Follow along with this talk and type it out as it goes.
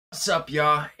What's up,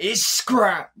 y'all? It's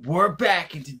Scrap. We're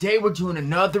back, and today we're doing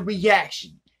another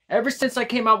reaction. Ever since I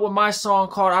came out with my song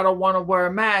called I Don't Want to Wear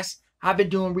a Mask, I've been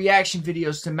doing reaction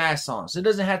videos to mask songs. It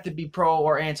doesn't have to be pro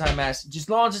or anti-mask. Just as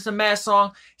long as it's a mask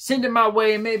song, send it my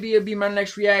way, and maybe it'll be my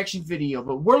next reaction video.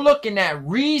 But we're looking at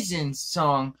Reason's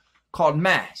song called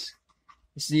Mask.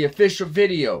 It's the official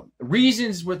video.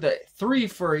 Reasons with a 3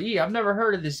 for E. I've never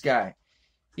heard of this guy.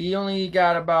 He only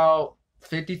got about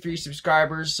 53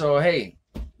 subscribers, so hey,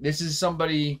 this is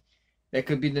somebody that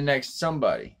could be the next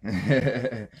somebody.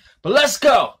 But let's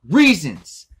go.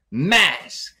 Reasons.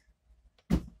 Mask.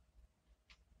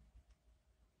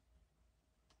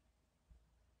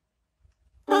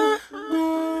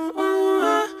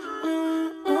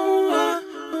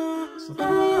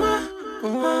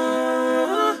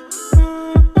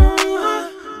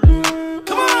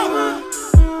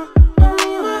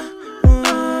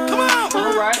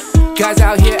 Guys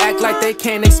out here act like they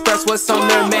can't express what's on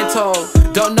their mental.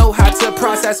 Don't know how to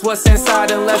process what's inside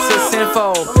unless it's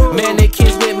sinful.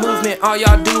 Mannequins with movement, all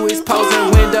y'all do is pose in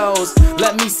windows.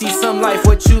 Let me see some life,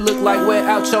 what you look like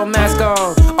without your mask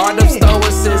on. Art of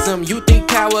stoicism, you think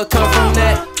power come from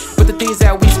that? But the things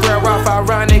that we square off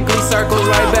ironically circles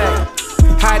right back.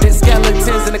 Hiding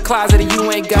skeletons in the closet and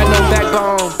you ain't got no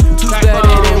backbone. Two's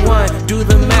better than one, do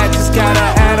the math, just gotta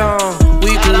add on.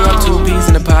 We grew up 2 peas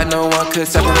in a pot, no one could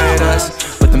separate us.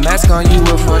 But the mask on you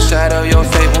will foreshadow your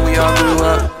fate when we all grew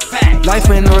up. Life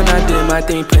went on, I did my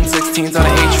thing, putting 16s on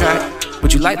an 8-track.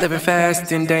 Would you like living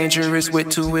fast and dangerous with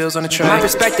 2 wheels on the track? My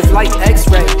perspective like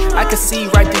X-ray, I can see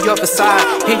right through your facade.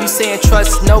 Hear you saying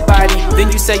trust nobody,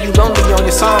 then you say you lonely on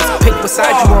your songs. Pick what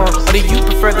side you on, or do you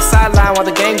prefer the sideline while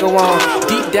the game go on?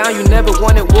 Deep down you never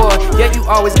wanted war, yet you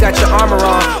always got your armor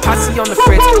on. Posse on the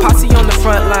fritz, posse on the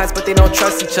front lines, but they don't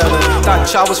trust each other. Thought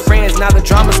y'all was friends, now the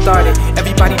drama started.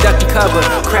 Everybody ducking cover,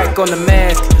 crack on the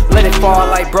mask, let it fall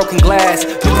like broken glass.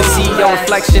 You can see your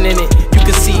reflection in it, you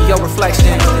can see your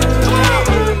reflection.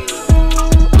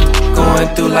 Going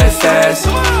through life fast,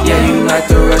 yeah, you like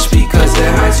the rush because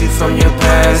it hides you from your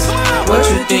past. What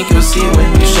you think you'll see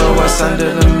when you show what's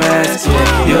under the mask?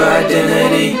 Yeah, your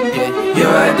identity, yeah,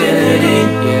 your identity,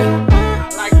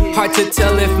 yeah. Hard to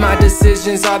tell if my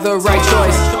decisions are the right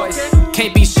choice.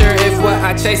 Can't be sure if what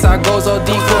I chase are goals or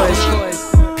decoys.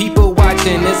 People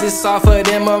watching, is this all for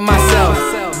them or myself?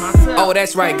 Oh,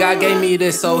 that's right, God gave me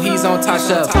this, so he's on top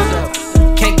shelf.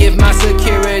 Can't give my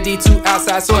security to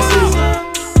outside sources.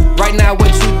 Right now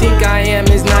what you think I am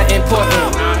is not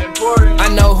important. I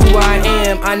know who I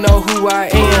am, I know who I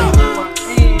am.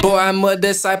 Boy, I'm a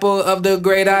disciple of the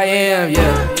great I am,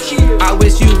 yeah. I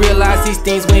wish you realized these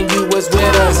things when you was with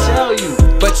us.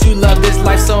 But you love this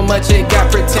life so much it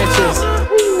got pretentious.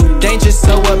 Danger's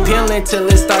so appealing till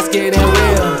it starts getting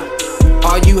real.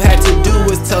 All you had to do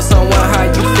was tell someone how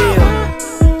you feel.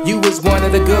 You was one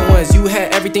of the good ones, you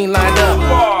had everything lined up.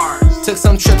 Took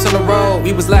some trips on the road,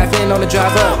 we was laughing on the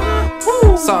drive up.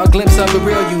 Saw a glimpse of the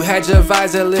real, you had your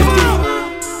visor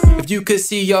lifted. If you could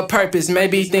see your purpose,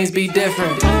 maybe things be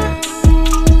different.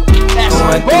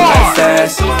 Going through life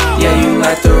fast, yeah, you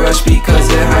like the rush because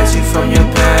it hides you from your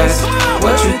past.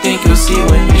 What you think you'll see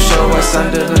when you show what's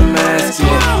under the mask?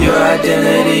 Yeah, your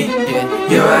identity, yeah,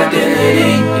 your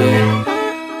identity, yeah.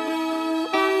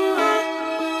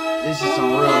 This is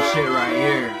some real shit right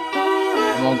here.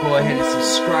 I'm gonna go ahead and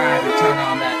subscribe and turn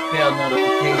on that bell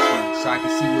notification so I can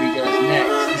see what he does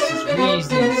next. This is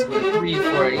Reasons with a 3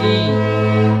 for an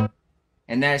E.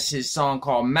 And that's his song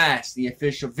called Mask, the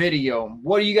official video.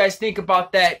 What do you guys think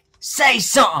about that? Say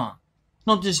something!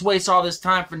 Don't just waste all this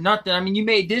time for nothing. I mean, you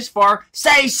made this far.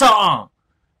 Say something!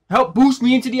 Help boost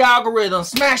me into the algorithm.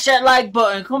 Smash that like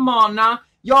button. Come on now.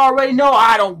 You already know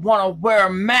I don't want to wear a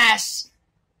mask.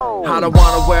 I don't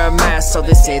wanna wear a mask, so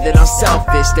they say that I'm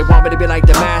selfish. They want me to be like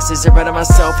the masses, and rather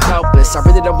myself helpless. I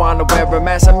really don't wanna wear a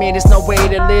mask. I mean, there's no way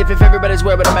to live if everybody's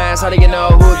wearing a mask. How do you know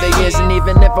who they is? And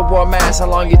even if I wore a mask, how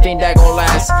long you think that gon'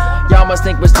 last? Y'all must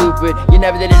think we're stupid. You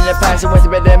never did it in the past. It went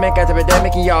through the pandemic, after the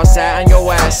pandemic, and y'all sat on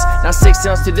your ass. Now 6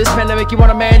 months to this pandemic, you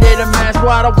wanna mandate a mask?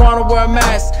 Well, I don't wanna wear a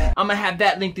mask. I'm gonna have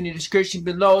that linked in the description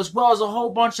below, as well as a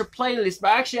whole bunch of playlists.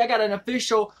 But actually, I got an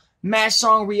official mask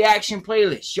song reaction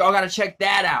playlist. Y'all gotta check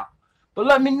that out. But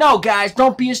let me know, guys.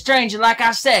 Don't be a stranger. Like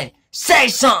I said, say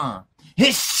something.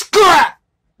 It's Scrap.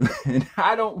 And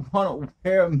I don't want to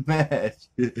wear a mask.